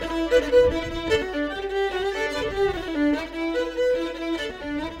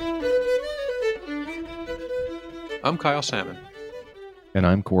I'm Kyle Salmon. And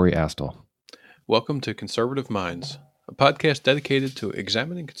I'm Corey Astle. Welcome to Conservative Minds, a podcast dedicated to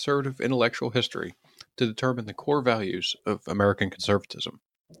examining conservative intellectual history to determine the core values of American conservatism.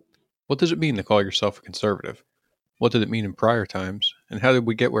 What does it mean to call yourself a conservative? What did it mean in prior times? And how did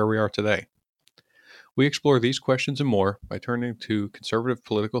we get where we are today? We explore these questions and more by turning to conservative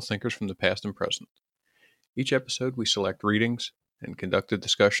political thinkers from the past and present. Each episode, we select readings and conduct a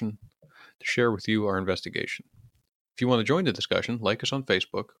discussion to share with you our investigation. If you want to join the discussion, like us on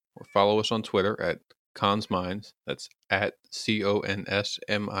Facebook or follow us on Twitter at ConsMinds. That's at CONSMINDS.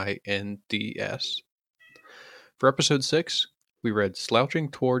 For episode 6, we read Slouching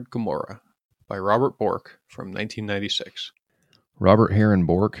Toward Gomorrah by Robert Bork from 1996. Robert Heron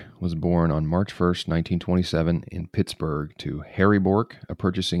Bork was born on March 1st, 1927 in Pittsburgh to Harry Bork, a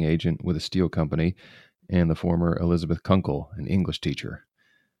purchasing agent with a steel company, and the former Elizabeth Kunkel, an English teacher.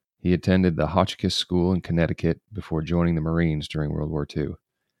 He attended the Hotchkiss School in Connecticut before joining the Marines during World War II.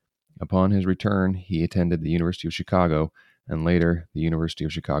 Upon his return, he attended the University of Chicago and later the University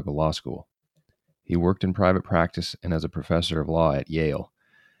of Chicago Law School. He worked in private practice and as a professor of law at Yale.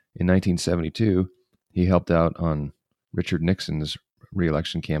 In 1972, he helped out on Richard Nixon's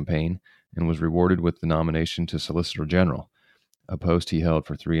re-election campaign and was rewarded with the nomination to Solicitor General, a post he held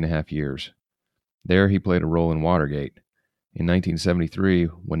for 3.5 years. There he played a role in Watergate. In 1973,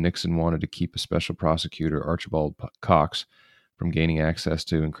 when Nixon wanted to keep a special prosecutor, Archibald Cox, from gaining access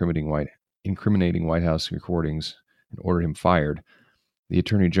to incriminating White House recordings and ordered him fired, the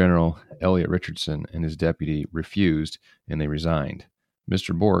Attorney General, Elliot Richardson, and his deputy refused, and they resigned.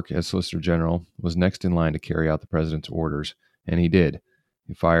 Mr. Bork, as Solicitor General, was next in line to carry out the president's orders, and he did.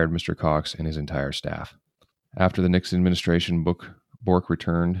 He fired Mr. Cox and his entire staff. After the Nixon administration, Bork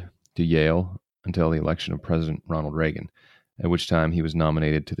returned to Yale until the election of President Ronald Reagan, at which time he was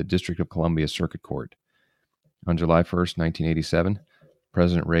nominated to the District of Columbia Circuit Court. On July 1st, 1987,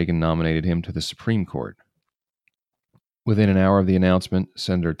 President Reagan nominated him to the Supreme Court. Within an hour of the announcement,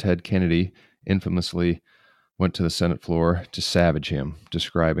 Senator Ted Kennedy infamously went to the Senate floor to savage him,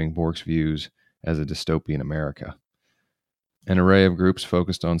 describing Bork's views as a dystopian America. An array of groups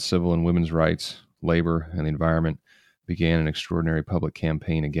focused on civil and women's rights, labor, and the environment began an extraordinary public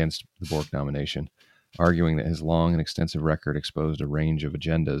campaign against the Bork nomination, arguing that his long and extensive record exposed a range of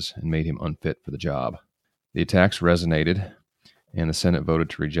agendas and made him unfit for the job. The attacks resonated, and the Senate voted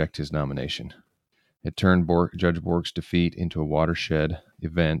to reject his nomination. It turned Judge Bork's defeat into a watershed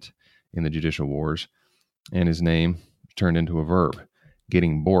event in the judicial wars, and his name turned into a verb.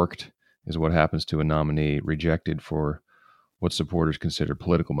 Getting borked is what happens to a nominee rejected for what supporters consider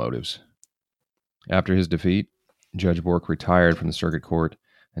political motives. After his defeat, Judge Bork retired from the circuit court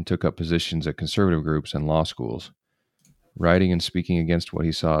and took up positions at conservative groups and law schools, writing and speaking against what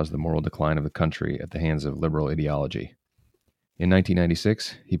he saw as the moral decline of the country at the hands of liberal ideology. In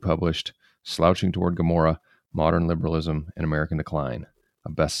 1996, he published Slouching Toward Gomorrah, Modern Liberalism and American Decline, a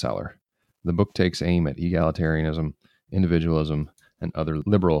bestseller. The book takes aim at egalitarianism, individualism, and other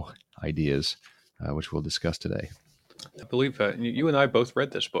liberal ideas, which we'll discuss today. I believe you and I both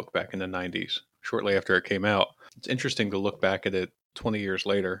read this book back in the 90s, shortly after it came out. It's interesting to look back at it 20 years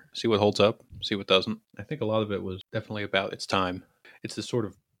later, see what holds up, see what doesn't. I think a lot of it was definitely about its time. It's the sort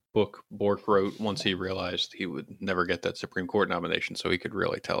of book Bork wrote once he realized he would never get that Supreme Court nomination, so he could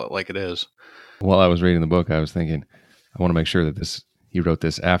really tell it like it is. While I was reading the book, I was thinking, I want to make sure that he wrote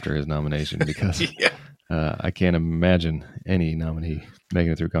this after his nomination, because yeah. I can't imagine any nominee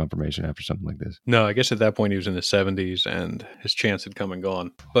making it through confirmation after something like this. No, I guess at that point he was in his 70s and his chance had come and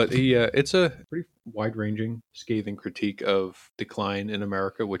gone. But it's a pretty wide-ranging, scathing critique of decline in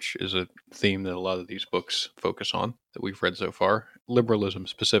America, which is a theme that a lot of these books focus on that we've read so far. Liberalism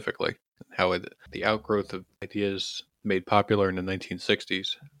specifically, how the outgrowth of ideas made popular in the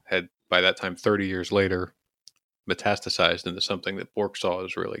 1960s had, by that time, 30 years later, metastasized into something that Bork saw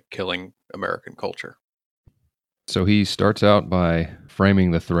as really killing American culture. So he starts out by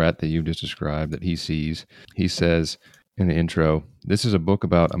framing the threat that you've just described that he sees. He says in the intro, "This is a book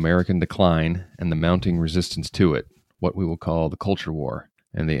about American decline and the mounting resistance to it, what we will call the culture war,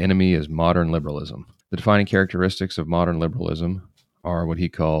 and the enemy is modern liberalism. The defining characteristics of modern liberalism are what he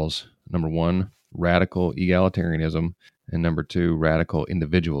calls, number 1, radical egalitarianism, and number 2, radical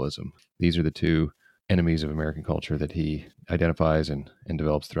individualism. These are the two enemies of American culture that he identifies and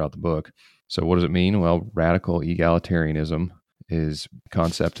develops throughout the book. So what does it mean? Well, radical egalitarianism is the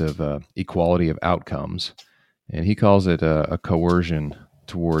concept of equality of outcomes, and he calls it a coercion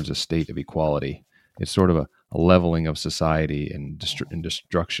towards a state of equality. It's sort of a leveling of society and, and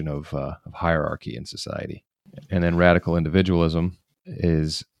destruction of hierarchy in society. And then radical individualism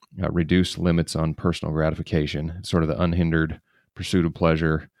is reduced limits on personal gratification, sort of the unhindered pursuit of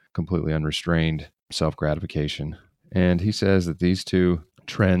pleasure, completely unrestrained self-gratification. And he says that these two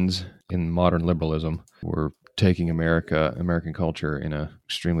trends in modern liberalism were taking American culture in an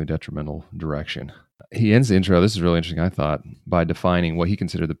extremely detrimental direction. He ends the intro, this is really interesting, I thought, by defining what he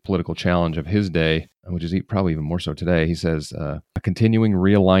considered the political challenge of his day, which is probably even more so today. He says, a continuing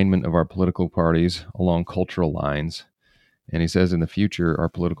realignment of our political parties along cultural lines. And he says in the future, our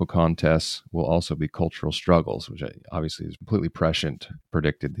political contests will also be cultural struggles, which obviously is completely prescient,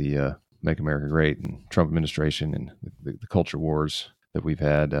 predicted the Make America Great and Trump administration and the culture wars that we've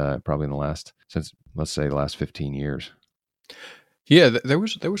had probably in the last, since, let's say, the last 15 years. Yeah, there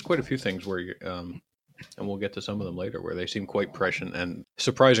was quite a few things where and we'll get to some of them later, where they seem quite prescient, and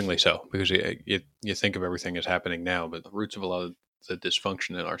surprisingly so, because you think of everything as happening now, but the roots of a lot of the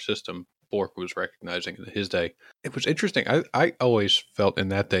dysfunction in our system, Bork was recognizing in his day. It was interesting. I always felt in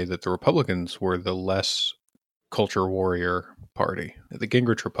that day that the Republicans were the less culture warrior party. The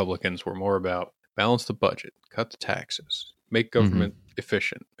Gingrich Republicans were more about balance the budget, cut the taxes, make government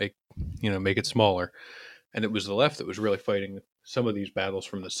efficient, make it smaller. And it was the left that was really fighting some of these battles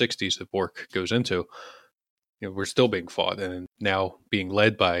from the 60s that Bork goes into. We're still being fought and now being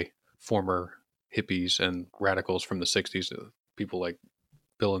led by former hippies and radicals from the 60s, people like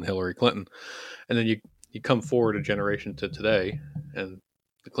Bill and Hillary Clinton. And then you come forward a generation to today, and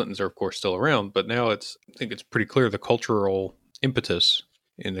the Clintons are, of course, still around, but now I think it's pretty clear the cultural impetus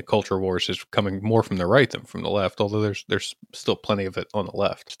in the culture wars is coming more from the right than from the left, although there's still plenty of it on the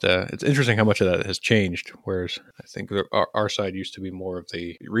left. It's interesting how much of that has changed, whereas I think our side used to be more of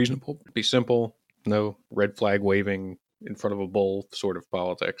the reasonable, be simple, no red flag waving in front of a bull sort of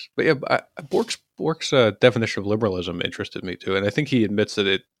politics. But yeah, Bork's definition of liberalism interested me too, and I think he admits that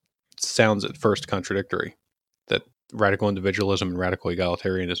it sounds at first contradictory, that radical individualism and radical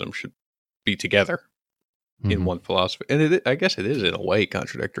egalitarianism should be together in one philosophy. And I guess it is in a way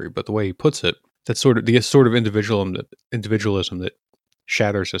contradictory, but the way he puts it, that's sort of individualism that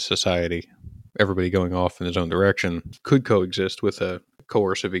shatters a society, everybody going off in his own direction, could coexist with a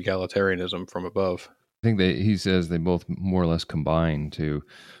coercive egalitarianism from above. I think he says they both more or less combine to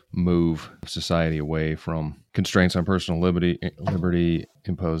move society away from constraints on personal liberty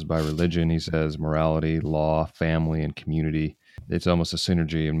imposed by religion. He says morality, law, family, and community. It's almost a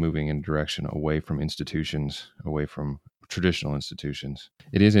synergy in moving in a direction away from institutions, away from traditional institutions.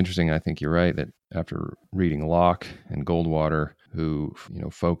 It is interesting, I think you're right, that after reading Locke and Goldwater, who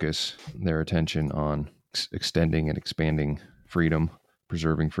focus their attention on extending and expanding freedom,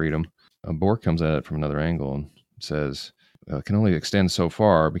 preserving freedom, Bork comes at it from another angle and says, it can only extend so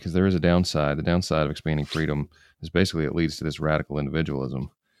far because there is a downside. The downside of expanding freedom is basically it leads to this radical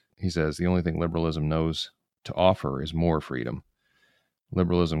individualism. He says the only thing liberalism knows to offer is more freedom.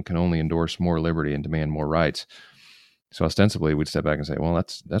 Liberalism can only endorse more liberty and demand more rights. So ostensibly, we'd step back and say, well,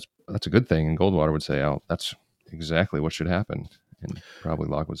 that's a good thing. And Goldwater would say, oh, that's exactly what should happen. And probably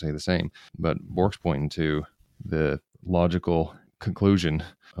Locke would say the same. But Bork's pointing to the logical conclusion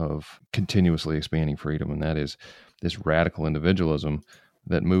of continuously expanding freedom, and that is this radical individualism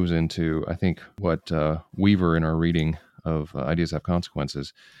that moves into, I think, what Weaver in our reading of Ideas Have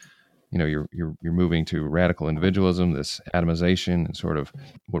Consequences, you're moving to radical individualism, this atomization, and sort of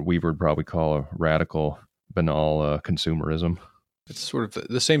what Weaver would probably call a radical, banal consumerism. It's sort of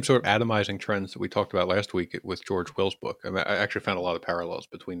the same sort of atomizing trends that we talked about last week with George Will's book. I mean, I actually found a lot of parallels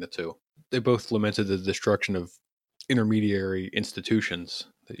between the two. They both lamented the destruction of intermediary institutions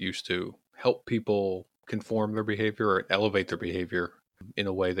that used to help people conform their behavior or elevate their behavior in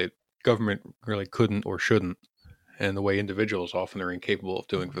a way that government really couldn't or shouldn't, and the way individuals often are incapable of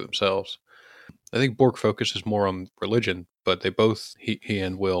doing for themselves. I think Bork focuses more on religion, but they both, he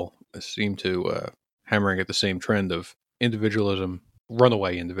and Will, seem to hammering at the same trend of individualism,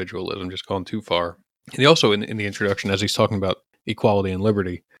 runaway individualism, just gone too far. And he also, in the introduction, as he's talking about equality and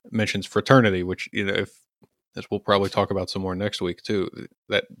liberty, mentions fraternity, which, as we'll probably talk about some more next week too,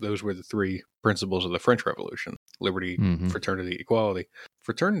 that those were the three principles of the French Revolution: liberty, fraternity, equality.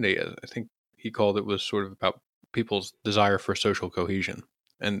 Fraternity, I think he called it, was sort of about people's desire for social cohesion.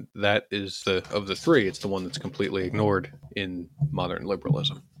 And that is of the three, it's the one that's completely ignored in modern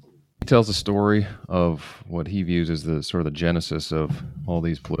liberalism. He tells the story of what he views as the sort of the genesis of all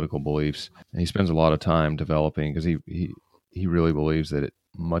these political beliefs. And he spends a lot of time developing, because he really believes that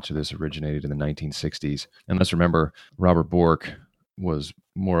much of this originated in the 1960s. And let's remember, Robert Bork was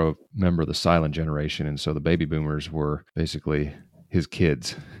more a member of the silent generation. And so the baby boomers were basically his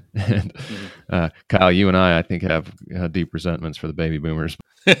kids. And Mhm. Kyle, you and I think, have deep resentments for the baby boomers.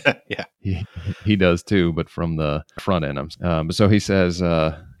 Yeah. He does too, but from the front end. So he says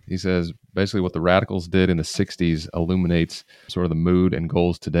basically what the radicals did in the '60s illuminates sort of the mood and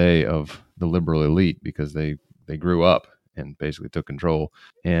goals today of the liberal elite, because they grew up and basically took control.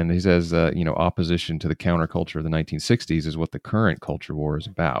 And he says, opposition to the counterculture of the 1960s is what the current culture war is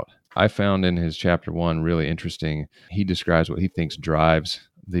about. I found in his chapter 1 really interesting. He describes what he thinks drives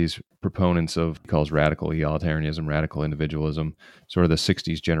these proponents of, he calls radical egalitarianism, radical individualism, sort of the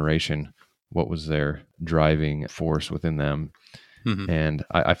 '60s generation. What was their driving force within them? Mhm. And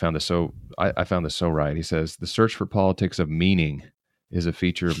I found this so I found this so right. He says the search for politics of meaning is a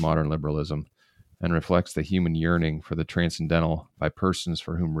feature of modern liberalism and reflects the human yearning for the transcendental by persons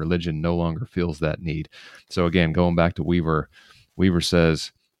for whom religion no longer feels that need. So again, going back to Weaver, Weaver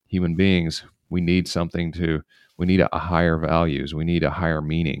says human beings, we need a higher values, we need a higher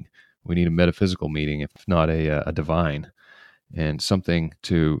meaning, we need a metaphysical meaning, if not a divine, and something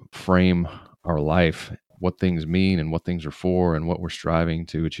to frame our life, what things mean and what things are for and what we're striving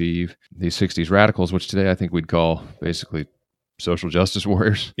to achieve. These '60s radicals, which today I think we'd call basically social justice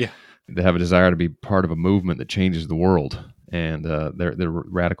warriors, Yeah. they have a desire to be part of a movement that changes the world, and their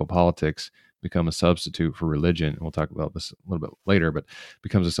radical politics become a substitute for religion. And we'll talk about this a little bit later, but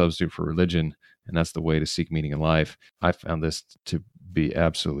becomes a substitute for religion, and that's the way to seek meaning in life. I found this to be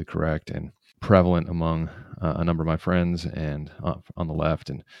absolutely correct and prevalent among a number of my friends and on the left,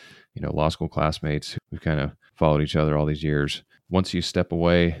 and law school classmates who've kind of followed each other all these years. Once you step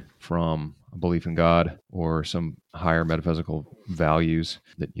away from a belief in God or some higher metaphysical values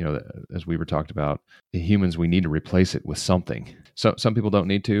that, as we were talked about, the humans, we need to replace it with something. So some people don't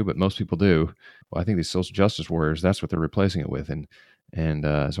need to, but most people do. Well, I think these social justice warriors, that's what they're replacing it with.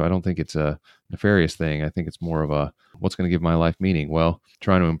 So I don't think it's a nefarious thing. I think it's more of a, what's going to give my life meaning? Well,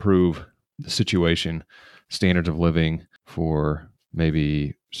 trying to improve the situation, standards of living for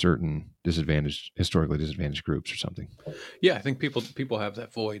maybe certain historically disadvantaged groups or something. Yeah, I think people have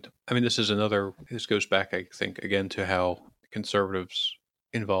that void. I mean, this goes back, I think, again to how conservatives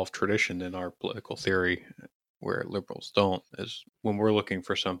involve tradition in our political theory, where liberals don't. Is when we're looking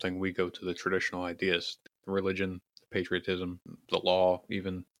for something, we go to the traditional ideas, religion, patriotism, the law,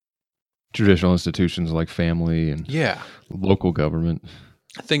 even. Traditional institutions like family and Yeah, local government,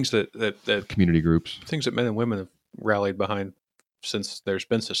 things that community groups. things that men and women have rallied behind since there's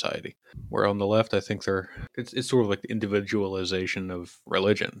been society. Where on the left, I think it's sort of like the individualization of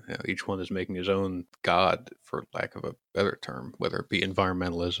religion. Each one is making his own god, for lack of a better term, whether it be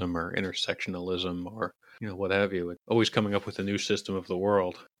environmentalism or intersectionalism or what have you. Always coming up with a new system of the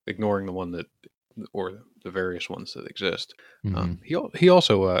world, ignoring the one that or the various ones that exist. Mm-hmm. He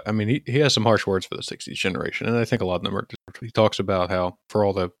also, he has some harsh words for the '60s generation, and I think a lot of them are. He talks about how for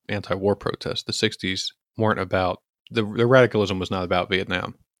all the anti-war protests, the '60s weren't about the radicalism was not about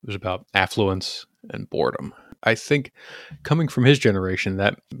Vietnam. It was about affluence and boredom. I think coming from his generation,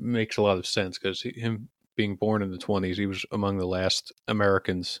 that makes a lot of sense because him being born in the '20s, he was among the last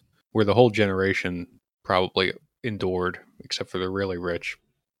Americans where the whole generation probably endured, except for the really rich,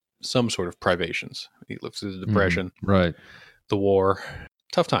 some sort of privations. He lived through the Depression, Right. the war,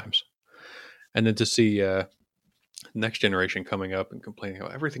 tough times. And then to see next generation coming up and complaining,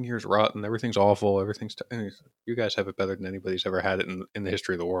 everything here is rotten, everything's awful, you guys have it better than anybody's ever had it in the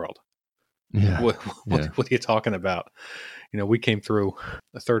history of the world. Yeah. What are you talking about? We came through,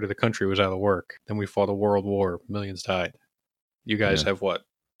 a third of the country was out of work. Then we fought a world war, millions died. You guys have what?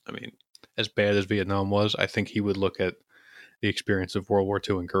 I mean, as bad as Vietnam was, I think he would look at the experience of World War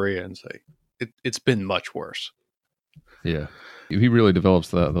II in Korea and say, it's been much worse. Yeah. He really develops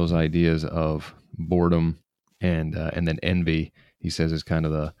those ideas of boredom and then envy. He says is kind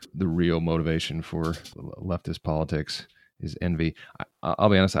of the real motivation for leftist politics is envy. I'll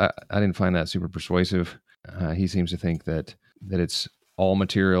be honest, I didn't find that super persuasive. He seems to think that it's all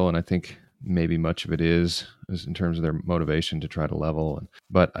material, and I think maybe much of it is in terms of their motivation to try to level.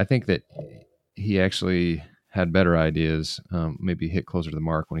 But I think that he actually had better ideas, maybe hit closer to the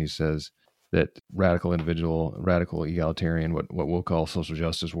mark when he says that radical egalitarian, what we'll call social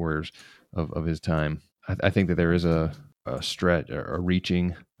justice warriors of his time. I think that there is a stretch, a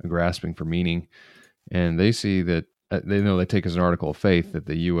reaching, a grasping for meaning, and they see that they take as an article of faith that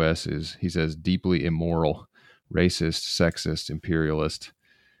the U.S. is, he says, deeply immoral, racist, sexist, imperialist,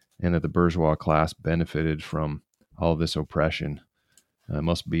 and that the bourgeois class benefited from all this oppression,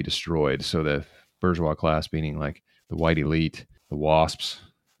 must be destroyed. So the bourgeois class, meaning like the white elite, the WASPs,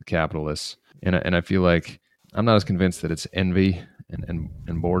 the capitalists, and I feel like I'm not as convinced that it's envy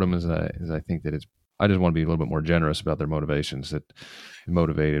and boredom as I think that it's I just want to be a little bit more generous about their motivations, that they're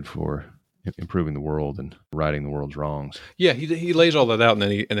motivated for improving the world and righting the world's wrongs. Yeah, he lays all that out,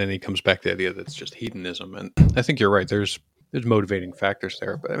 and then he comes back to the idea that it's just hedonism. And I think you're right. There's motivating factors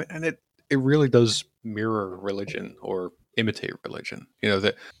there, but I mean, and it really does mirror religion or imitate religion.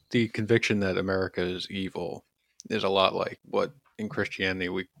 That the conviction that America is evil is a lot like what in Christianity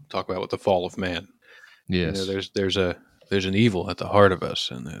we talk about with the fall of man. Yes. There's an evil at the heart of us,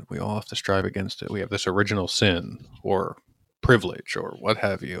 and that we all have to strive against it. We have this original sin or privilege or what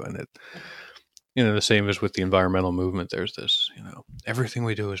have you, and it. The same as with the environmental movement. There's this, everything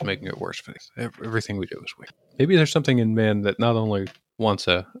we do is making it worse. Everything we do is weak. Maybe there's something in man that not only wants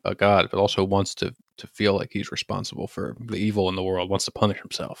a God, but also wants to feel like he's responsible for the evil in the world, wants to punish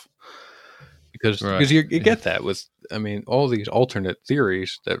himself. Because you get that with, all these alternate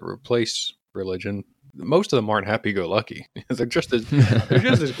theories that replace religion. Most of them aren't happy-go-lucky. They're just as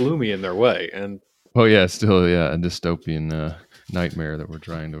gloomy in their way. And still, a dystopian nightmare that we're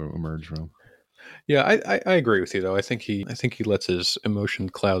trying to emerge from. Yeah, I agree with you though. I think he lets his emotion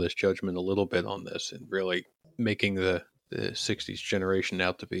cloud his judgment a little bit on this, and really making the 60s generation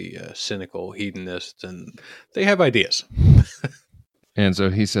out to be cynical hedonists, and they have ideas. And so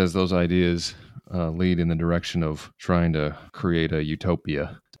he says those ideas lead in the direction of trying to create a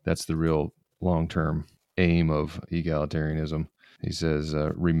utopia. That's the real long-term aim of egalitarianism. He says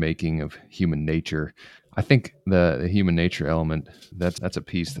remaking of human nature. I think the human nature element, that's a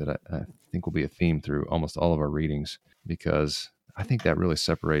piece that I think will be a theme through almost all of our readings, because I think that really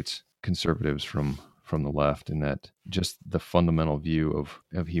separates conservatives from the left, in that just the fundamental view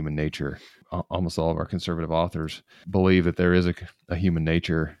of human nature. Almost all of our conservative authors believe that there is a human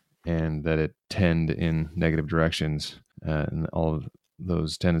nature, and that it tend in negative directions, and all of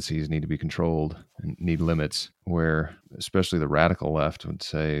those tendencies need to be controlled and need limits, where especially the radical left would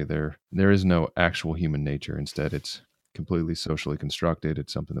say there is no actual human nature. Instead, it's completely socially constructed.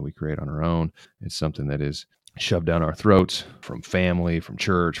 It's something that we create on our own. It's something that is shoved down our throats from family, from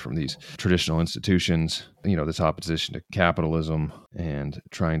church, from these traditional institutions. This opposition to capitalism and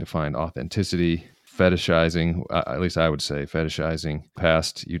trying to find authenticity, fetishizing, at least I would say, fetishizing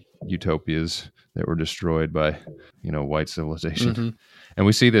past utopias that were destroyed by, white civilization. Mm-hmm. And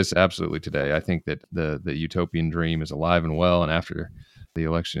we see this absolutely today. I think that the utopian dream is alive and well. And after the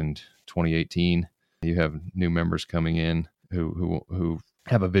election 2018, you have new members coming in who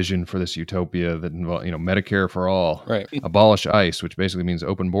have a vision for this utopia that involves, Medicare for all, right? Abolish ICE, which basically means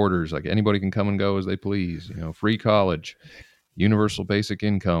open borders, like anybody can come and go as they please. Free college, universal basic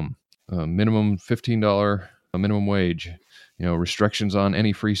income, minimum $15 minimum wage. Restrictions on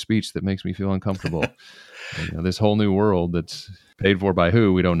any free speech that makes me feel uncomfortable. This whole new world that's paid for by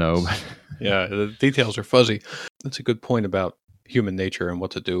who, we don't know. Yeah, the details are fuzzy. That's a good point about human nature and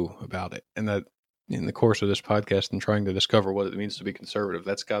what to do about it. And that in the course of this podcast and trying to discover what it means to be conservative,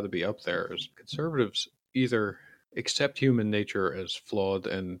 that's got to be up there. As conservatives either accept human nature as flawed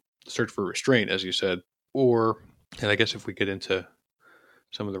and search for restraint, as you said, or, and I guess if we get into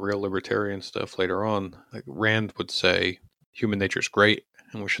some of the real libertarian stuff later on, like Rand would say, human nature is great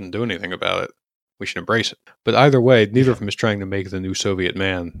and we shouldn't do anything about it. We should embrace it. But either way, neither of them is trying to make the new Soviet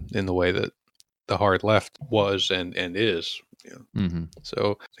man in the way that the hard left was and is. Mm-hmm.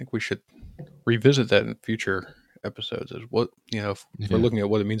 So I think we should revisit that in future episodes. As what if we're looking at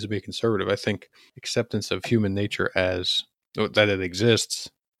what it means to be a conservative, I think acceptance of human nature as that it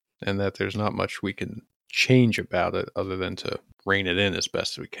exists and that there's not much we can change about it other than to rein it in as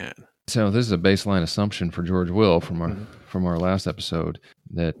best as we can. So this is a baseline assumption for George Will from our last episode,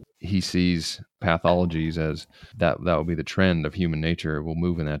 that he sees pathologies as that will be the trend of human nature. Will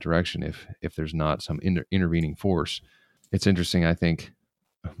move in that direction if there's not some intervening force. It's interesting. I think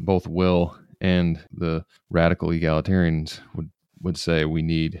both Will and the radical egalitarians would say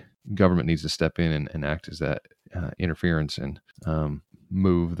government needs to step in and act as that interference and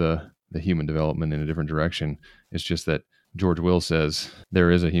move the human development in a different direction. It's just that George Will says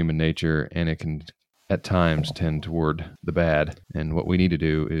there is a human nature, and it can at times tend toward the bad. And what we need to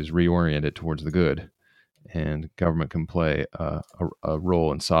do is reorient it towards the good. And government can play a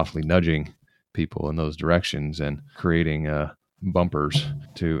role in softly nudging people in those directions and creating bumpers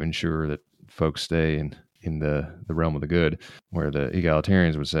to ensure that folks stay in the realm of the good, where the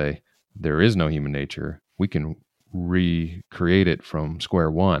egalitarians would say there is no human nature. We can recreate it from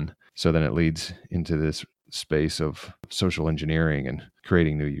square one. So then it leads into this space of social engineering and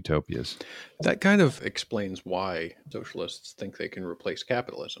creating new utopias. That kind of explains why socialists think they can replace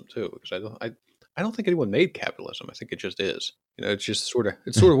capitalism too, because I don't think anyone made capitalism. I think it just is. It's just sort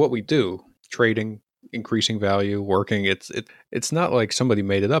of what we do: trading, increasing value, working. It's not like somebody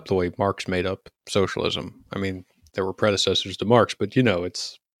made it up the way Marx made up socialism. I mean, there were predecessors to Marx, but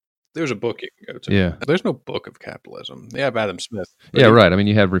there's a book you can go to. Yeah. There's no book of capitalism. They have Adam Smith. Yeah, right. I mean,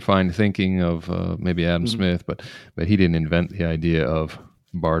 you had refined thinking of maybe Adam Mhm. Smith, but he didn't invent the idea of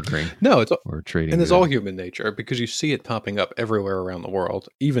bartering No, it's or trading. and it's all human nature because you see it popping up everywhere around the world,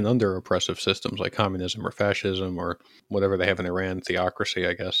 even under oppressive systems like communism or fascism or whatever they have in Iran, theocracy,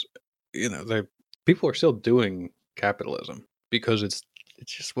 I guess. They people are still doing capitalism because it's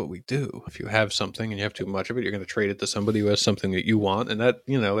just what we do. If you have something and you have too much of it, you're going to trade it to somebody who has something that you want, and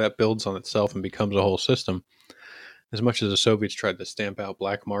that builds on itself and becomes a whole system. As much as the Soviets tried to stamp out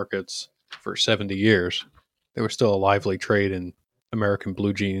black markets for 70 years, there was still a lively trade in American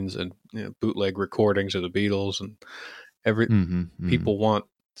blue jeans and bootleg recordings of the Beatles, and every people want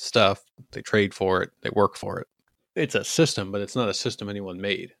stuff, they trade for it, they work for it. It's a system, but it's not a system anyone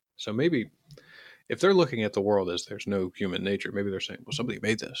made. So maybe if they're looking at the world as there's no human nature, maybe they're saying, well, somebody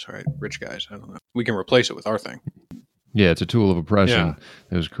made this, right? Rich guys, I don't know. We can replace it with our thing. Yeah, it's a tool of oppression Yeah.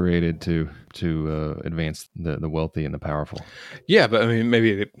 that was created to advance the wealthy and the powerful. Yeah, but I mean,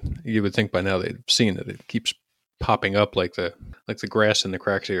 maybe you would think by now they've seen it. It keeps popping up like the grass in the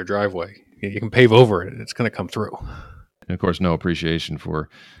cracks of your driveway. You can pave over it; it's going to come through. And of course, no appreciation for,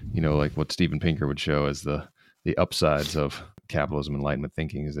 like what Steven Pinker would show as the upsides of capitalism. Enlightenment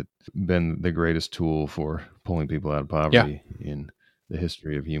thinking has it been the greatest tool for pulling people out of poverty in the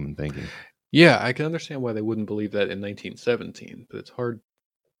history of human thinking. Yeah, I can understand why they wouldn't believe that in 1917, but it's hard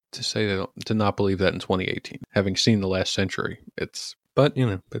to say to not believe that in 2018, having seen the last century. But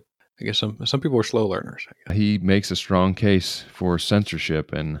I guess some people are slow learners. He makes a strong case for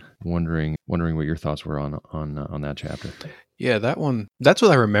censorship, and wondering what your thoughts were on that chapter. Yeah, that one. That's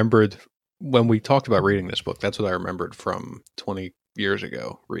what I remembered when we talked about reading this book. That's what I remembered from 20 years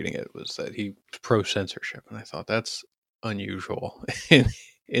ago reading it, was that he was pro censorship, and I thought that's unusual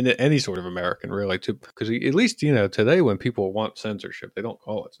in any sort of American, really, too, because at least today when people want censorship, they don't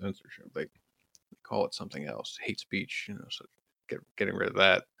call it censorship; they call it something else, hate speech. So getting rid of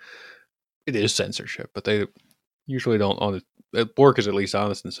that, it is censorship, but they usually don't. Bork is at least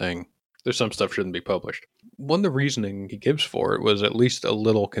honest in saying there's some stuff shouldn't be published. One of the reasoning he gives for it was at least a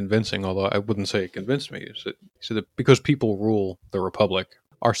little convincing, although I wouldn't say it convinced me. He said that because people rule the republic,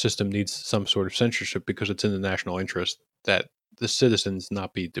 our system needs some sort of censorship because it's in the national interest that the citizens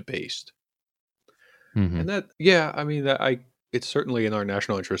not be debased. And it's certainly in our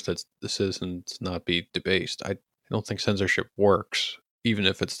national interest that the citizens not be debased. I don't think censorship works, even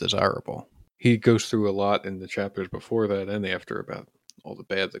if it's desirable. He goes through a lot in the chapters before that and after about all the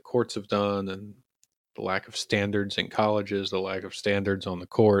bad the courts have done and the lack of standards in colleges, the lack of standards on the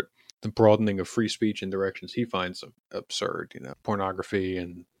court, the broadening of free speech in directions he finds absurd, pornography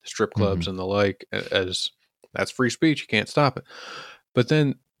and strip clubs and the like, as that's free speech. You can't stop it. But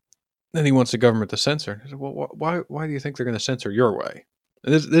then he wants the government to censor. Said, well, why do you think they're going to censor your way?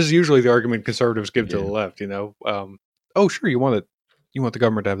 And this is usually the argument conservatives give to the left. Oh, sure, you want the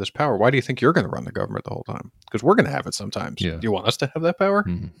government to have this power. Why do you think you're going to run the government the whole time? Because we're going to have it sometimes. Yeah. Do you want us to have that power?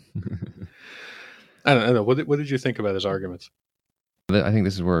 I don't know. What did you think about his arguments? I think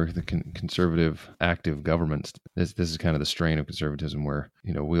this is where the conservative active governments, this is kind of the strain of conservatism where,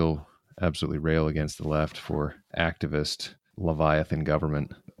 we'll absolutely rail against the left for activist Leviathan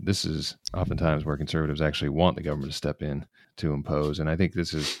government. This is oftentimes where conservatives actually want the government to step in to impose. And I think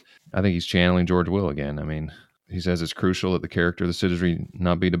he's channeling George Will again. I mean, he says it's crucial that the character of the citizenry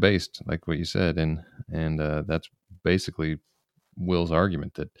not be debased, like what you said. And that's basically Will's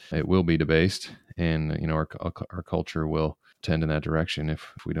argument, that it will be debased, and our culture will tend in that direction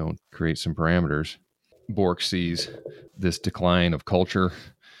if we don't create some parameters. Bork sees this decline of culture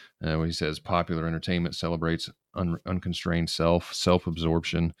when he says popular entertainment celebrates unconstrained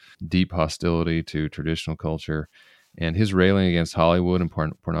self-absorption, deep hostility to traditional culture, and his railing against Hollywood and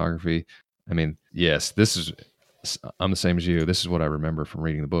pornography. I mean, yes, I'm the same as you. This is what I remember from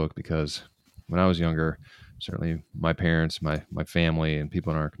reading the book, because when I was younger, certainly my parents, my family, and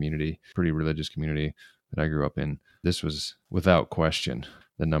people in our community, pretty religious community that I grew up in, this was without question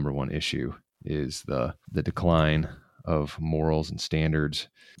the number one issue, is the decline of morals and standards.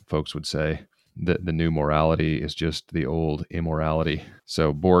 Folks would say that the new morality is just the old immorality.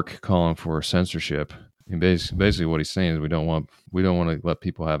 So Bork calling for censorship, and basically what he's saying is we don't want to let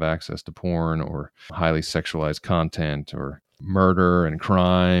people have access to porn or highly sexualized content or murder and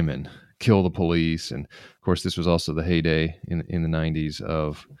crime and kill the police. And of course, this was also the heyday in the 90s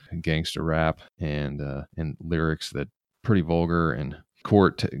of gangster rap and lyrics that pretty vulgar and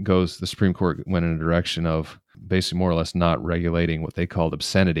the Supreme Court went in a direction of basically more or less not regulating what they called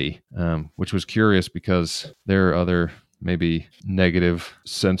obscenity, which was curious because there are other maybe negative,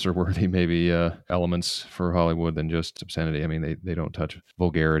 censor-worthy maybe elements for Hollywood than just obscenity. I mean, they don't touch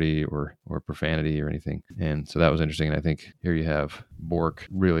vulgarity or profanity or anything. And so that was interesting. And I think here you have Bork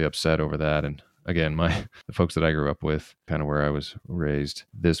really upset over that. And again, the folks that I grew up with, kind of where I was raised,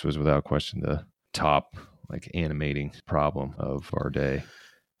 this was without question the top animating problem of our day.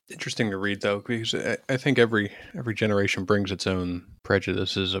 Interesting to read though, because I think every generation brings its own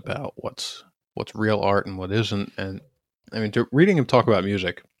prejudices about what's real art and what isn't. And I mean, reading him talk about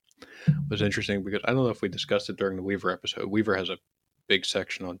music was interesting because I don't know if we discussed it during the Weaver episode. Weaver has a big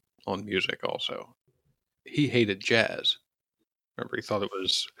section on music also. He hated jazz. Remember, he thought it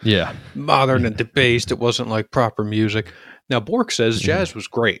was modern and debased. It wasn't like proper music. Now, Bork says jazz was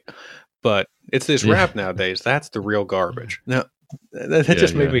great, but it's this rap nowadays. That's the real garbage. Now, that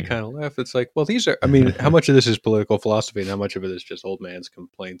just made me kind of laugh. It's like, well, these are, I mean, how much of this is political philosophy and how much of it is just old man's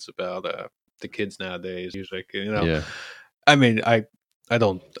complaints about the kids nowadays music, you know? Yeah. I mean, I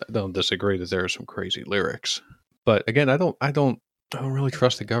don't disagree that there are some crazy lyrics, but again, I don't really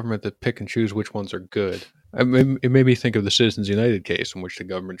trust the government to pick and choose which ones are good. I mean, it made me think of the Citizens United case in which the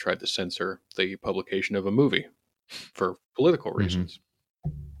government tried to censor the publication of a movie for political reasons.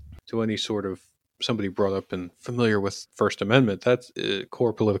 To any sort of somebody brought up and familiar with First Amendment, that's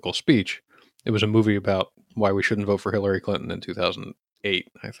core political speech. It was a movie about why we shouldn't vote for Hillary Clinton in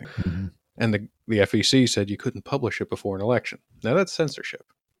 2008, I think. And the FEC said you couldn't publish it before an election. Now that's censorship,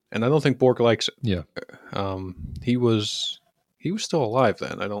 and I don't think Bork likes it. Yeah, he was still alive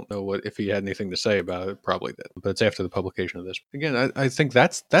then. I don't know if he had anything to say about it. Probably did, but it's after the publication of this. Again, I think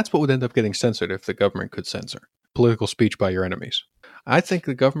that's what would end up getting censored if the government could censor political speech by your enemies. I think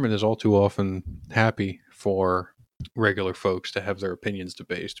the government is all too often happy for regular folks to have their opinions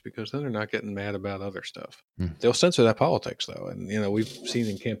debased because then they're not getting mad about other stuff. They'll censor that politics though. And, you know, we've seen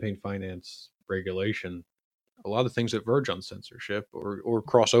in campaign finance regulation a lot of things that verge on censorship or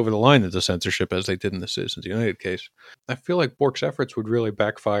cross over the line into censorship as they did in the Citizens United case. I feel like Bork's efforts would really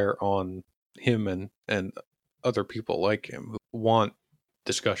backfire on him and other people like him who want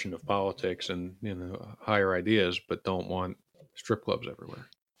discussion of politics and, you know, higher ideas, but don't want strip clubs everywhere.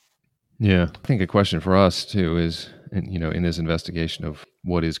 Yeah. I think a question for us too is, you know, in this investigation of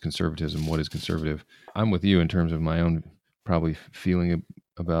what is conservatism, what is conservative, I'm with you in terms of my own probably feeling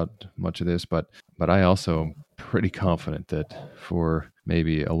about much of this, but I also am pretty confident that for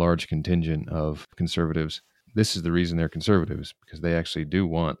maybe a large contingent of conservatives, this is the reason they're conservatives, because they actually do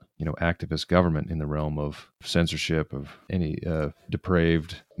want, you know, activist government in the realm of censorship of any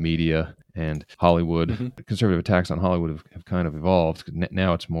depraved media and Hollywood. Conservative attacks on Hollywood have kind of evolved.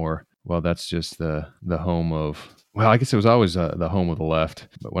 Now it's more, well, that's just the home of, well, I guess it was always the home of the left.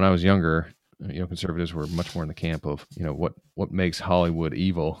 But when I was younger, you know, conservatives were much more in the camp of, you know, what makes Hollywood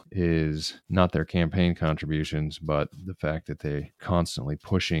evil is not their campaign contributions, but the fact that they constantly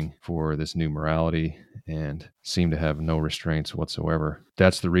pushing for this new morality and seem to have no restraints whatsoever.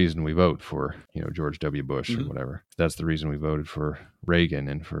 That's the reason we vote for, you know, George W. Bush or whatever. That's the reason we voted for Reagan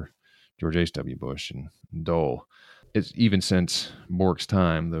and for George H.W. Bush and Dole. It's even since Bork's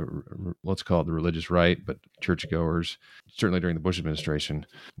time, let's call it the religious right, but churchgoers, certainly during the Bush administration,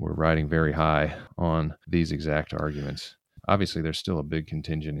 were riding very high on these exact arguments. Obviously, there's still a big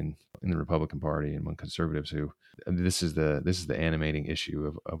contingent in the Republican Party and among conservatives who this is the animating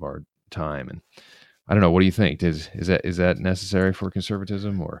issue of our time. And I don't know. What do you think? Is that necessary for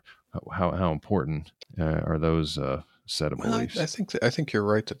conservatism, or how important are those set of beliefs? I think you're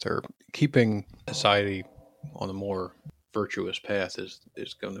right that they're keeping society on a more virtuous path is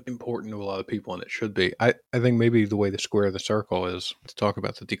going to be important to a lot of people, and it should be. I think maybe the way to square the circle is to talk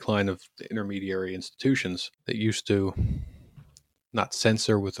about the decline of the intermediary institutions that used to not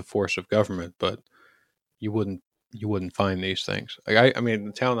censor with the force of government, but you wouldn't find these things. Like I mean,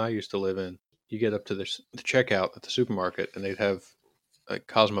 the town I used to live in, you get up to the checkout at the supermarket, and they'd have a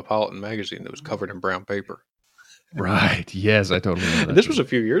Cosmopolitan magazine that was covered in brown paper. Right. Yes, I totally remember that. This was a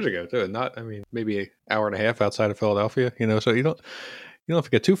few years ago too. Not, I mean, maybe an hour and a half outside of Philadelphia. You know, so you don't have to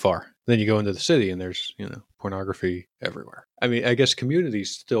get too far. Then you go into the city, and there's, you know, pornography everywhere. I mean, I guess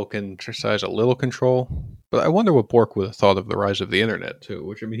communities still can exercise a little control, but I wonder what Bork would have thought of the rise of the internet too.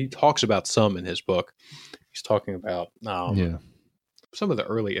 Which, I mean, he talks about some in his book. He's talking about some of the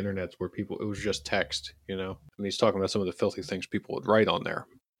early internets where it was just text. You know, and he's talking about some of the filthy things people would write on there.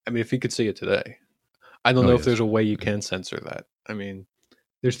 I mean, if he could see it today. I don't know if there's a way you can censor that. I mean,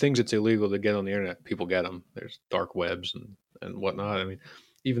 there's things it's illegal to get on the internet. People get them. There's dark webs and whatnot. I mean,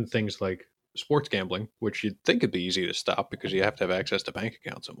 even things like sports gambling, which you'd think would be easy to stop because you have to have access to bank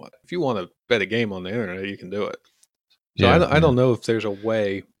accounts and what. If you want to bet a game on the internet, you can do it. So I don't know if there's a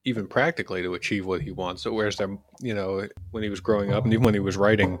way, even practically, to achieve what he wants. So whereas there, when he was growing up, and even when he was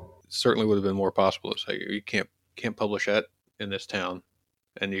writing, it certainly would have been more possible to say you can't publish that in this town,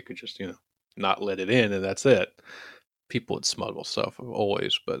 and you could just not let it in, and that's it. People would smuggle stuff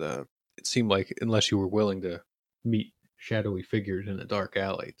always, but it seemed like unless you were willing to meet shadowy figures in a dark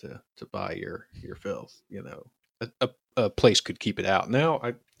alley to buy your filth, a place could keep it out. Now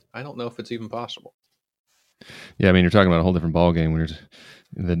I don't know if it's even possible. Yeah, I mean, you're talking about a whole different ballgame when you're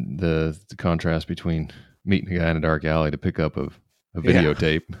the contrast between meeting a guy in a dark alley to pick up a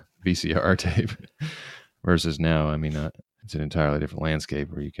videotape, VCR tape, versus now. I mean, it's an entirely different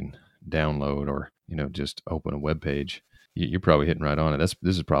landscape where you can download or just open a web page. You're probably hitting right on it.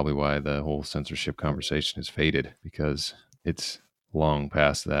 This is probably why the whole censorship conversation has faded, because it's long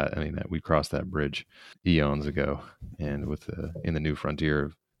past that. I mean, that we crossed that bridge eons ago, and with in the new frontier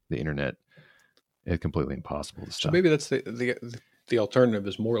of the internet, it's completely impossible to stop. So maybe that's the alternative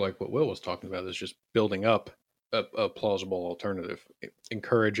is more like what Will was talking about, is just building up a plausible alternative,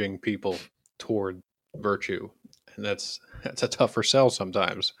 encouraging people toward virtue, and that's a tougher sell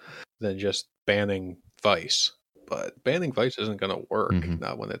sometimes than just banning vice. But banning vice isn't going to work,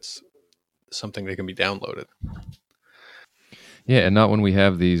 not when it's something that can be downloaded. Yeah, and not when we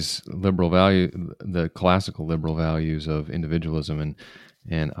have these the classical liberal values of individualism,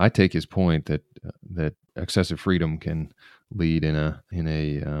 and I take his point that excessive freedom can lead in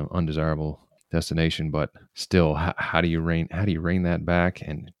a undesirable destination, but still, how do you rein that back?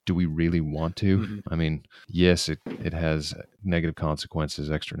 And do we really want to? Mm-hmm. I mean, yes, it has negative consequences,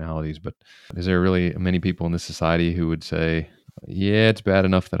 externalities, but is there really many people in this society who would say, yeah, it's bad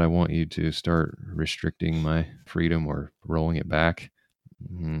enough that I want you to start restricting my freedom or rolling it back?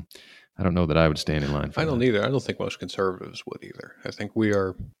 Mm-hmm. I don't know that I would stand in line for that. I don't either. I don't think most conservatives would either. I think we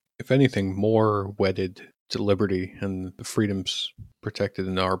are, if anything, more wedded to liberty and the freedoms protected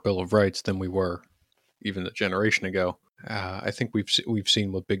in our Bill of Rights than we were even a generation ago. I think we've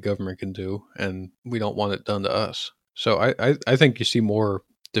seen what big government can do, and we don't want it done to us. So I think you see more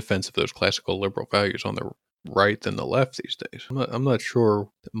defense of those classical liberal values on the right than the left these days. I'm not sure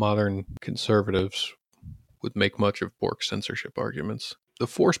that modern conservatives would make much of Bork's censorship arguments. The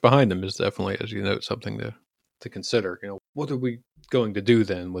force behind them is definitely, as you note, something to consider. What are we going to do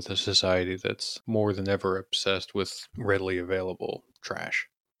then with a society that's more than ever obsessed with readily available trash?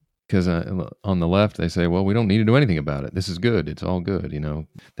 Because on the left, they say, well, we don't need to do anything about it. This is good. It's all good.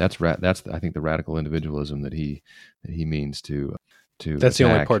 That's I think the radical individualism that he means to that's attack.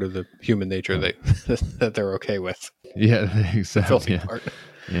 The only part of the human nature that they're okay with. Yeah, exactly. Part.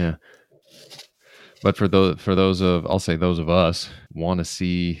 Yeah. But for those of us want to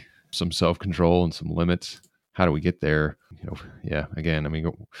see some self-control and some limits, how do we get there? Again, I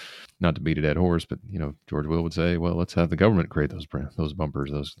mean, not to beat a dead horse, but George Will would say, well, let's have the government create those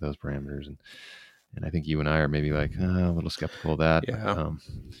bumpers, those parameters, and I think you and I are maybe like a little skeptical of that. Yeah.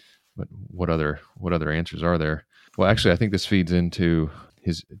 But what other answers are there? Well, actually, I think this feeds into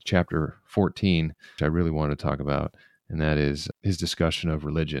his chapter 14, which I really wanted to talk about, and that is his discussion of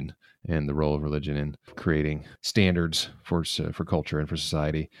religion and the role of religion in creating standards for culture and for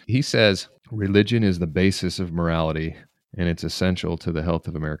society. He says religion is the basis of morality, and it's essential to the health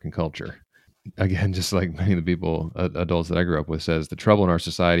of American culture. Again, just like many of the people, adults that I grew up with, says the trouble in our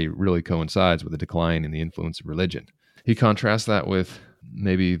society really coincides with the decline in the influence of religion. He contrasts that with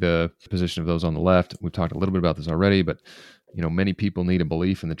maybe the position of those on the left. We've talked a little bit about this already, but many people need a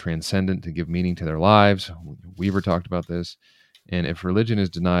belief in the transcendent to give meaning to their lives. Weaver talked about this. And if religion is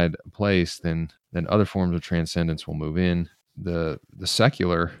denied a place, then other forms of transcendence will move in. The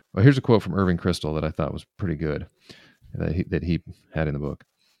secular. Well, here's a quote from Irving Kristol that I thought was pretty good, that he had in the book.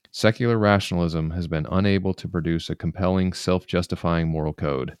 Secular rationalism has been unable to produce a compelling, self-justifying moral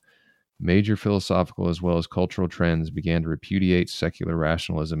code. Major philosophical as well as cultural trends began to repudiate secular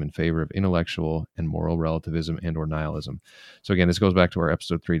rationalism in favor of intellectual and moral relativism and or nihilism. So again, this goes back to our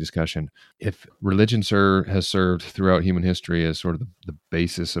episode 3 discussion. If religion has served throughout human history as sort of the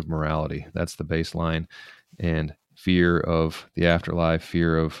basis of morality, that's the baseline, and fear of the afterlife,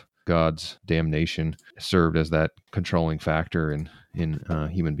 fear of God's damnation served as that controlling factor in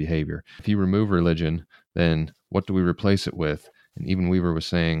human behavior. If you remove religion, then what do we replace it with? And even Weaver was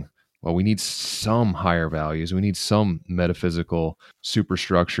saying, well, we need some higher values. We need some metaphysical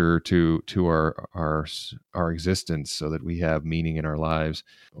superstructure to our existence, so that we have meaning in our lives.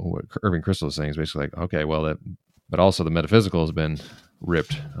 What Irving Kristol is saying is basically like, okay, well, but also the metaphysical has been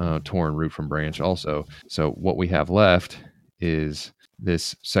ripped, torn root from branch also. So what we have left is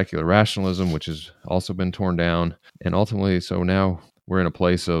this secular rationalism, which has also been torn down. And ultimately, so now we're in a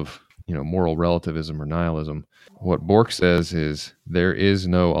place of, moral relativism or nihilism. What Bork says is there is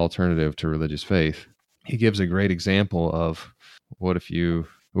no alternative to religious faith. He gives a great example of what if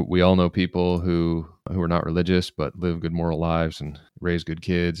we all know people who are not religious but live good moral lives and raise good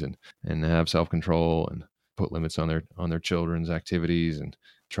kids and have self-control and put limits on their children's activities and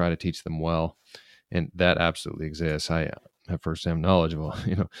try to teach them well. And that absolutely exists. I have firsthand knowledge of all,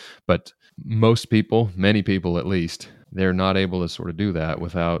 but most people, many people at least, they're not able to sort of do that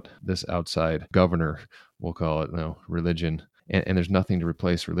without this outside governor, we'll call it, religion. And there's nothing to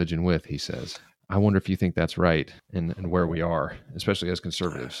replace religion with, he says. I wonder if you think that's right and where we are, especially as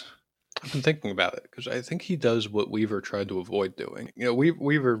conservatives. I've been thinking about it because I think he does what Weaver tried to avoid doing.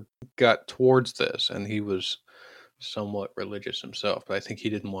 Weaver got towards this and he was somewhat religious himself, but I think he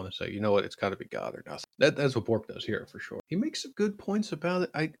didn't want to say, you know what, it's got to be God or nothing. That's what Bork does here for sure. He makes some good points about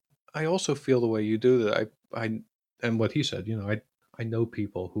it. I also feel the way you do that. I and what he said, I know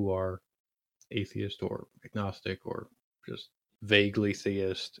people who are atheist or agnostic or just vaguely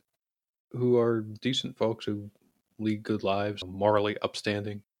theist who are decent folks who lead good lives, morally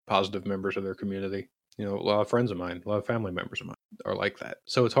upstanding, positive members of their community. A lot of friends of mine, a lot of family members of mine are like that.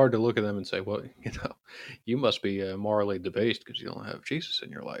 So it's hard to look at them and say, well, you must be morally debased because you don't have Jesus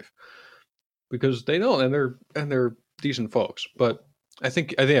in your life, because they don't, and they're decent folks. But I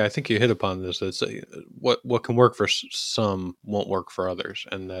think you hit upon this. That what can work for some won't work for others,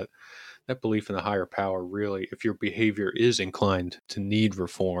 and that belief in a higher power really, if your behavior is inclined to need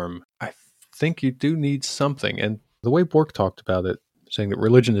reform, I think you do need something. And the way Bork talked about it, saying that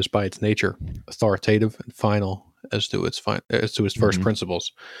religion is by its nature authoritative and final as to its first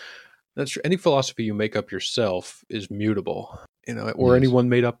principles. That's true. Any philosophy you make up yourself is mutable, or Yes. anyone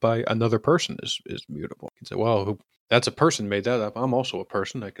made up by another person is mutable. You can say, well, that's a person made that up. I'm also a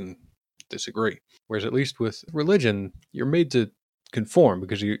person. I can disagree. Whereas at least with religion, you're made to conform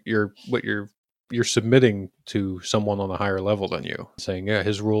because you're submitting to someone on a higher level than you, saying, yeah,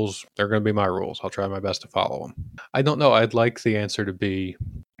 his rules, they're going to be my rules. I'll try my best to follow them. I don't know. I'd like the answer to be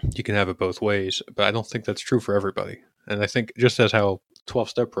you can have it both ways, but I don't think that's true for everybody. And I think just as how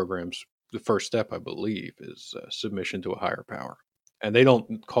 12-step programs, the first step, I believe, is submission to a higher power. And they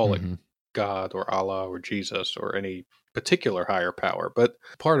don't call it God or Allah or Jesus or any particular higher power. But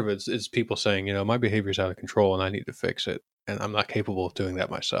part of it is people saying, my behavior is out of control and I need to fix it. And I'm not capable of doing that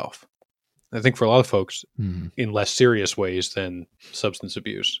myself. I think for a lot of folks, in less serious ways than substance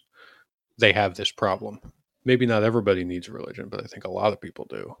abuse, they have this problem. Maybe not everybody needs religion, but I think a lot of people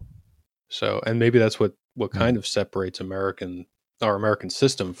do. So, and maybe that's what kind of separates our American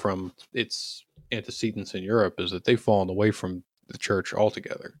system from its antecedents in Europe, is that they've fallen away from the church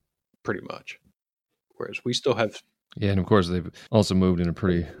altogether, pretty much. Whereas we still have... Yeah, and of course they've also moved in a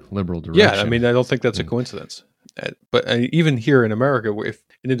pretty liberal direction. Yeah, I mean, I don't think that's a coincidence. But even here in America, if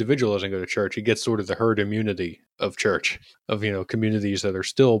an individual doesn't go to church, he gets sort of the herd immunity of church, of communities that are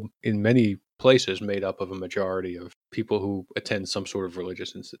still in many places made up of a majority of people who attend some sort of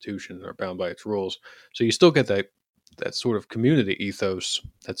religious institution and are bound by its rules. So you still get that sort of community ethos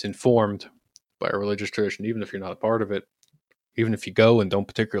that's informed by a religious tradition, even if you're not a part of it. Even if you go and don't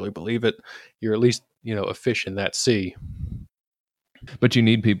particularly believe it, you're at least a fish in that sea. But you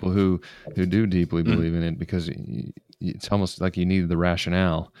need people who do deeply believe in it, because it's almost like you need the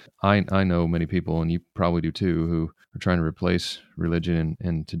rationale. I know many people, and you probably do too, who are trying to replace religion,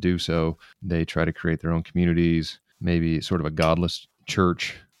 and to do so, they try to create their own communities, maybe sort of a godless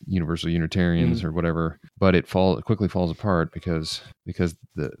church, universal Unitarians or whatever. But it quickly falls apart because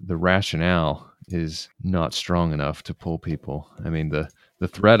the rationale is not strong enough to pull people. I mean, the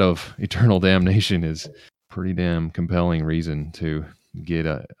threat of eternal damnation is pretty damn compelling reason to get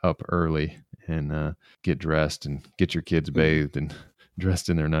up early and get dressed and get your kids bathed and dressed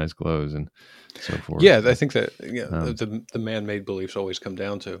in their nice clothes and so forth. Yeah, I think that the man-made beliefs always come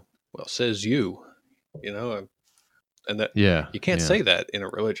down to, well, says you, and that you can't say that in a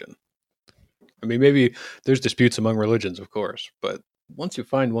religion. I mean, maybe there's disputes among religions, of course, but once you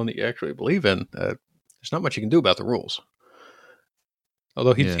find one that you actually believe in, there's not much you can do about the rules.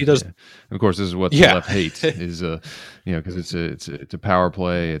 Although he does, of course, this is what the left hates is, because it's a power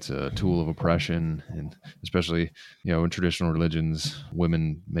play, it's a tool of oppression, and especially in traditional religions,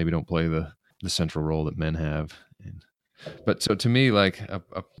 women maybe don't play the central role that men have. But so to me, like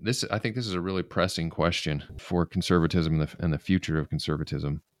this, I think this is a really pressing question for conservatism and the future of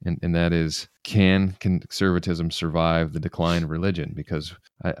conservatism, and that is, can conservatism survive the decline of religion? Because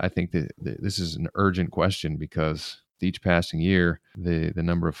I think that this is an urgent question, because each passing year, the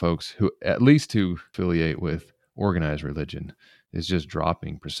number of folks who affiliate with organized religion is just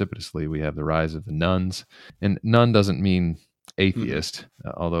dropping precipitously. We have the rise of the nuns, and nun doesn't mean atheist,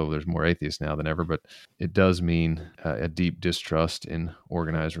 although there's more atheists now than ever, but it does mean a deep distrust in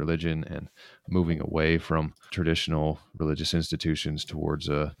organized religion and moving away from traditional religious institutions towards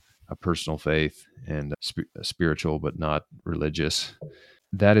a personal faith and spiritual but not religious.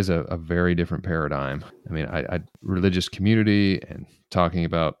 That is a very different paradigm. I mean, religious community and talking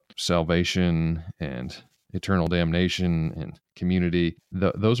about salvation and eternal damnation and community,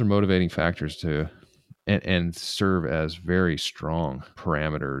 those are motivating factors to and serve as very strong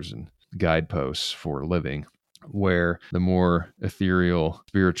parameters and guideposts for living, where the more ethereal,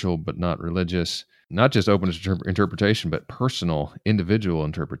 spiritual, but not religious, not just open to interpretation, but personal, individual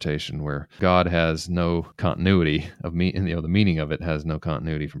interpretation, where God has no continuity of the meaning of it has no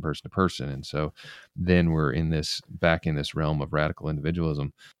continuity from person to person. And so then we're back in this realm of radical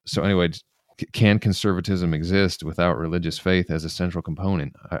individualism. So anyway, can conservatism exist without religious faith as a central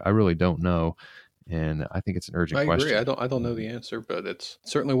component? I really don't know. And I think it's an urgent question. I agree. I don't know the answer, but it's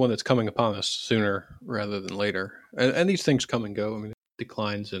certainly one that's coming upon us sooner rather than later. And these things come and go. I mean,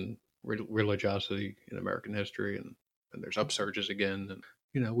 declines in religiosity in American history, and there's upsurges again.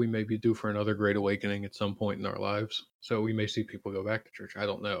 And we may be due for another great awakening at some point in our lives. So we may see people go back to church. I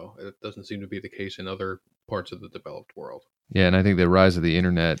don't know. It doesn't seem to be the case in other parts of the developed world. Yeah, and I think the rise of the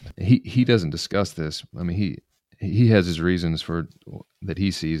internet, he doesn't discuss this. I mean, he has his reasons for that he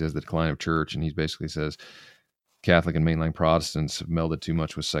sees as the decline of church, and he basically says Catholic and mainline Protestants have melded too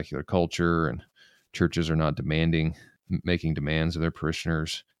much with secular culture, and churches are not making demands of their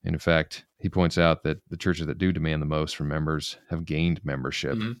parishioners. And in fact, he points out that the churches that do demand the most from members have gained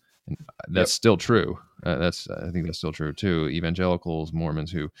membership. Mm-hmm. And that's still true. I think that's still true too. Evangelicals,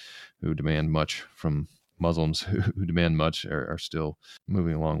 Mormons who demand much from Muslims who demand much are still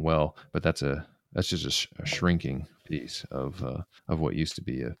moving along well, but that's just a shrinking piece of what used to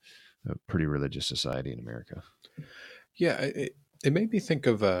be a pretty religious society in America. Yeah, it made me think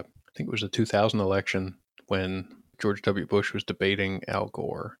of I think it was the 2000 election when George W. Bush was debating Al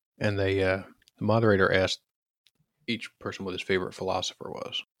Gore, and the moderator asked each person what his favorite philosopher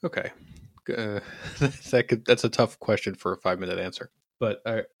was. Okay, that's a tough question for a 5-minute answer, but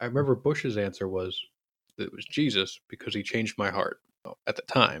I remember Bush's answer was that it was Jesus because he changed my heart. At the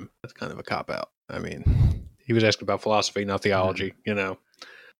time, that's kind of a cop-out. I mean, he was asking about philosophy, not theology,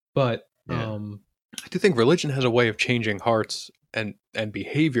 But yeah. I do think religion has a way of changing hearts and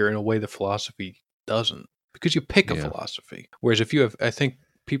behavior in a way that philosophy doesn't, because you pick a philosophy. Whereas if you have, I think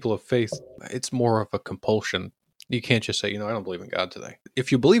people of faith, it's more of a compulsion. You can't just say, I don't believe in God today.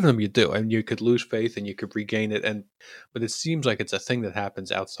 If you believe in him, you do, and you could lose faith and you could regain it. But it seems like it's a thing that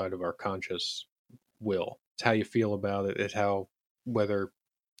happens outside of our conscious will. It's how you feel about it. It's whether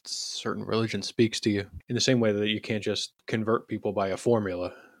certain religion speaks to you, in the same way that you can't just convert people by a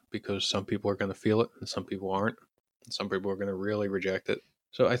formula, because some people are going to feel it and some people aren't, and some people are going to really reject it.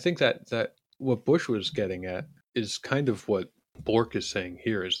 So I think that what Bush was getting at is kind of what Bork is saying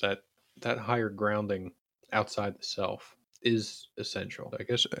here, is that higher grounding outside the self is essential. I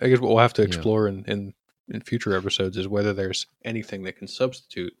guess what we'll have to explore in future episodes is whether there's anything that can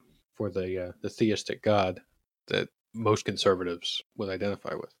substitute for the theistic God that most conservatives would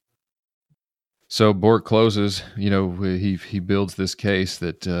identify with. So Bork closes. He builds this case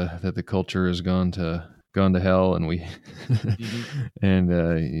that the culture has gone to hell, and we and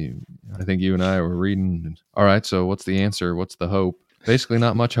I think you and I were reading. All right, so what's the answer? What's the hope? Basically,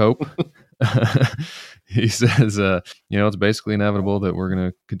 not much hope. He says, it's basically inevitable that we're going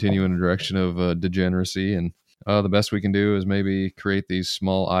to continue in a direction of degeneracy, and the best we can do is maybe create these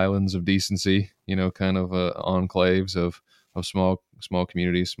small islands of decency, kind of enclaves of small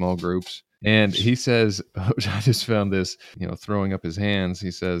communities, small groups. And he says, which I just found this, throwing up his hands,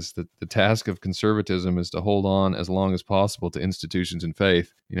 he says that the task of conservatism is to hold on as long as possible to institutions and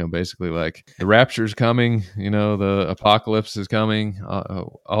faith. Basically like the rapture's coming, the apocalypse is coming.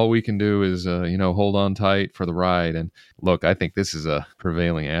 All we can do is, hold on tight for the ride. And look, I think this is a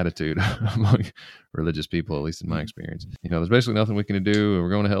prevailing attitude among religious people, at least in my experience. There's basically nothing we can do. We're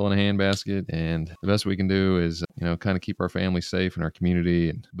going to hell in a handbasket, and the best we can do is, kind of keep our family safe in our community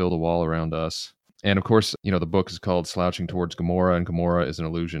and build a wall around us. And of course, the book is called Slouching Towards Gomorrah, and Gomorrah is an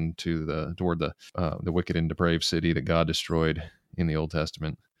allusion to toward the wicked and depraved city that God destroyed in the Old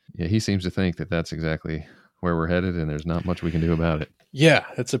Testament. Yeah, he seems to think that that's exactly where we're headed, and there's not much we can do about it. Yeah,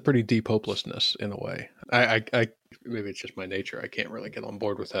 it's a pretty deep hopelessness in a way. I maybe it's just my nature. I can't really get on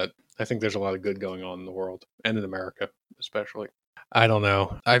board with that. I think there's a lot of good going on in the world, and in America especially. I don't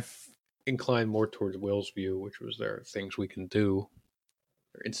know. I've inclined more towards Will's view, which was there are things we can do.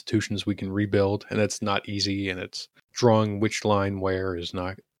 institutions we can rebuild, and it's not easy, and it's drawing which line where is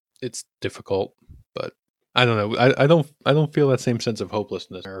not. It's difficult, but I don't know. I don't feel that same sense of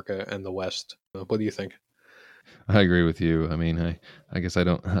hopelessness in America and the West. What do you think? I agree with you. I mean, I guess I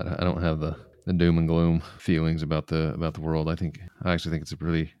don't I don't have the doom and gloom feelings about the world. I actually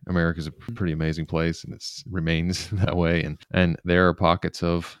think America's a pretty amazing place, and it remains that way. And there are pockets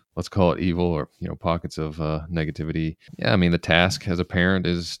of, let's call it evil, or pockets of negativity. Yeah, I mean, the task as a parent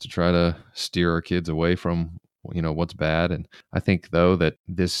is to try to steer our kids away from what's bad. And I think though that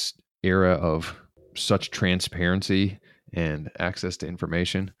this era of such transparency and access to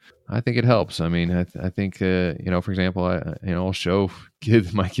information, I think it helps. I mean, I think for example, I'll show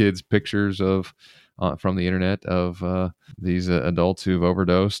my kids pictures of from the internet of these adults who've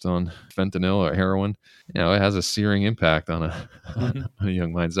overdosed on fentanyl or heroin. It has a searing impact on Mm-hmm. a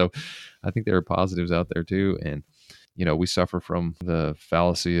young mind. So I think there are positives out there too, and we suffer from the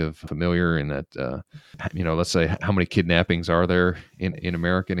fallacy of familiar in that, let's say, how many kidnappings are there in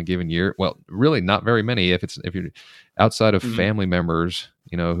America in a given year? Well, really not very many. If you're outside of Mm-hmm. family members,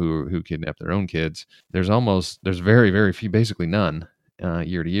 who kidnap their own kids, there's very, very few, basically none.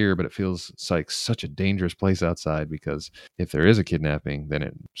 Year to year, but it feels like such a dangerous place outside, because if there is a kidnapping,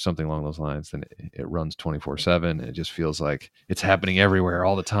 then something along those lines, then it runs 24/7. It just feels like it's happening everywhere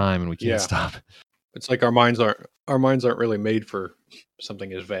all the time, and we can't Yeah, stop. it's like our minds aren't really made for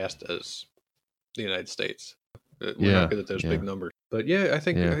something as vast as the United States. We're not Yeah, good at those big yeah, numbers. But yeah, I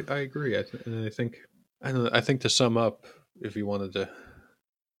think yeah. I agree. And I think I don't know, I think to sum up, if you wanted to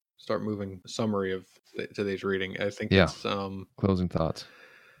start moving a summary of today's reading, I think Yeah. it's Closing thoughts.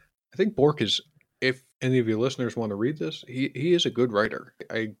 I think Bork is, if any of your listeners want to read this, he is a good writer.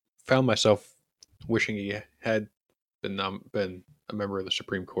 I found myself wishing he had been a member of the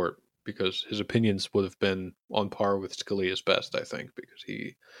Supreme Court, because his opinions would have been on par with Scalia's best, I think, because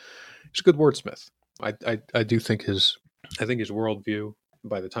he's a good wordsmith. I do think his worldview,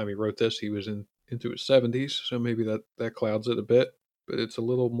 by the time he wrote this, he was into his 70s, so maybe that clouds it a bit, but it's a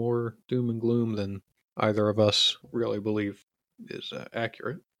little more doom and gloom than either of us really believe is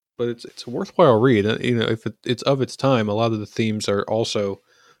accurate. But it's a worthwhile read. If it's of its time, a lot of the themes are also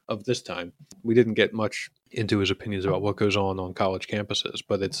of this time. We didn't get much into his opinions about what goes on college campuses,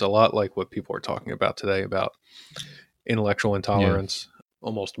 but it's a lot like what people are talking about today, about intellectual Yeah. intolerance,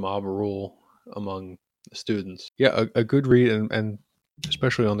 almost mob rule among the students. Yeah, a good read, and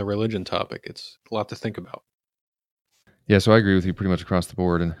especially on the religion topic, it's a lot to think about. Yeah, so I agree with you pretty much across the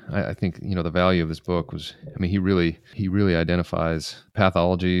board, and I think the value of this book was, I mean, he really identifies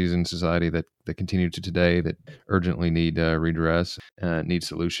pathologies in society that continue to today, that urgently need redress, need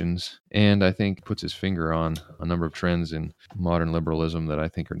solutions, and I think puts his finger on a number of trends in modern liberalism that I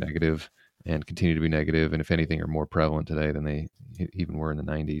think are negative and continue to be negative, and if anything, are more prevalent today than they even were in the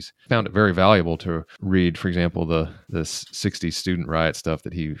 90s. Found it very valuable to read, for example, the 60s student riot stuff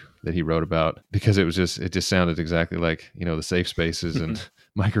that he wrote about, because it just sounded exactly like the safe spaces and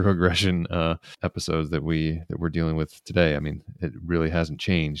microaggression episodes that we're dealing with today. I mean, it really hasn't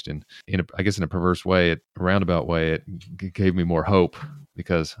changed, and I guess in a perverse way, a roundabout way, it gave me more hope,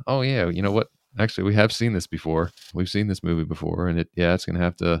 because oh yeah, you know what? Actually, we have seen this before. We've seen this movie before, and it's going to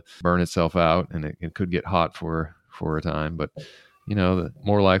have to burn itself out, and it could get hot for a time, but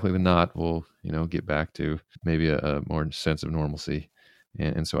more likely than not, we'll get back to maybe a more sense of normalcy,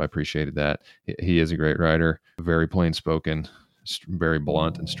 and so I appreciated that. He is a great writer, very plain spoken, very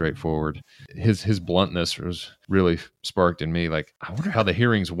blunt and straightforward. His bluntness was really sparked in me, like, I wonder how the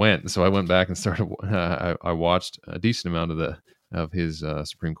hearings went. So I went back and started. I watched a decent amount of his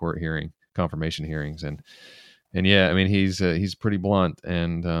Supreme Court confirmation hearings, and yeah, I mean, he's pretty blunt,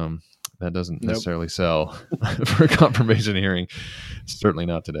 and that doesn't Nope. necessarily sell for a confirmation hearing. Certainly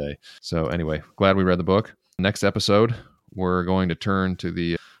not today. So anyway, glad we read the book. Next episode, we're going to turn to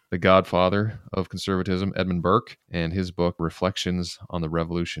the godfather of conservatism, Edmund Burke, and his book Reflections on the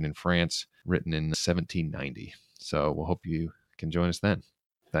Revolution in France, written in 1790. So we'll hope you can join us then.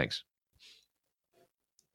 Thanks.